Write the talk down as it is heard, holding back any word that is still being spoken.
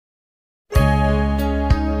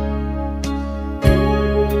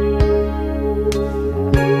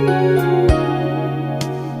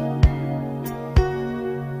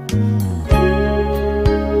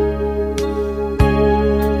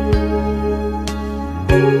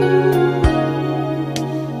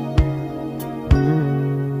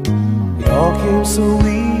It all came so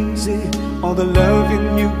easy, all the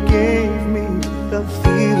loving you gave me, the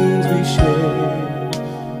feelings we shared.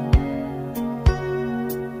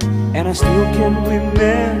 And I still can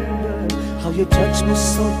remember how you touched me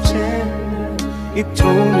so tender. It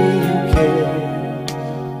told me you cared.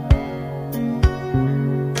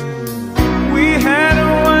 We had a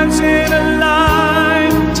once in a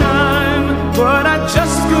lifetime, but I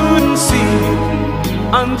just couldn't see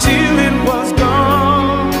until it was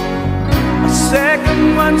gone. A second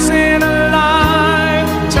once in a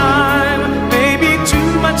lifetime, maybe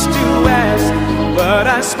too much to ask, but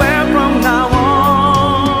I swear from now on,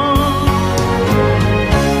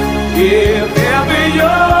 if ever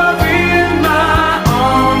you're in my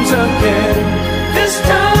arms again, this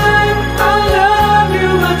time I'll love you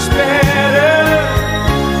much better.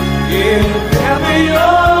 If ever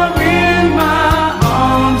you're in my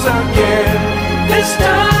arms again, this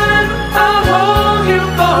time I'll hold you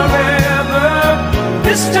forever.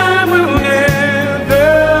 This time will never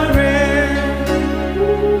end.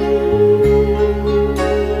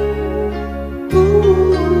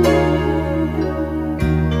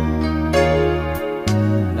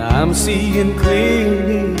 Now I'm seeing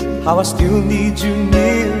clearly how I still need you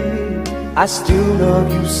near me. I still love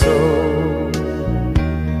you so.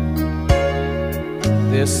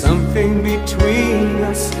 There's something between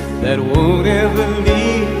us that won't ever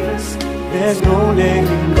leave us. There's no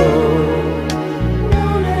letting go.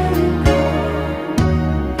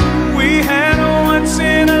 We had a once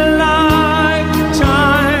in a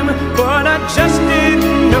lifetime, but I just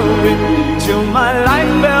didn't know it till my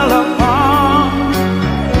life fell apart.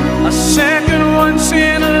 A second once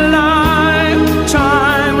in a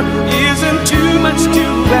lifetime isn't too much to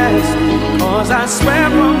ask, 'cause I swear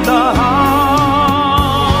from the heart,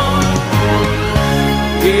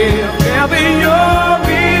 if ever you're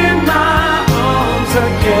in my arms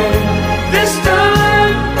again, this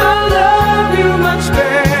time I'll love you much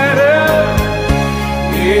better.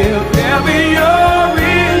 If ever you're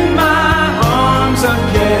in my arms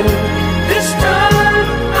again, this time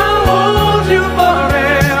I'll hold you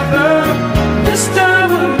forever. This time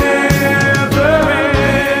will never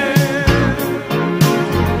end.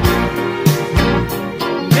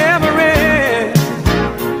 Never end.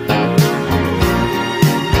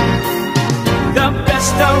 The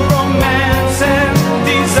best of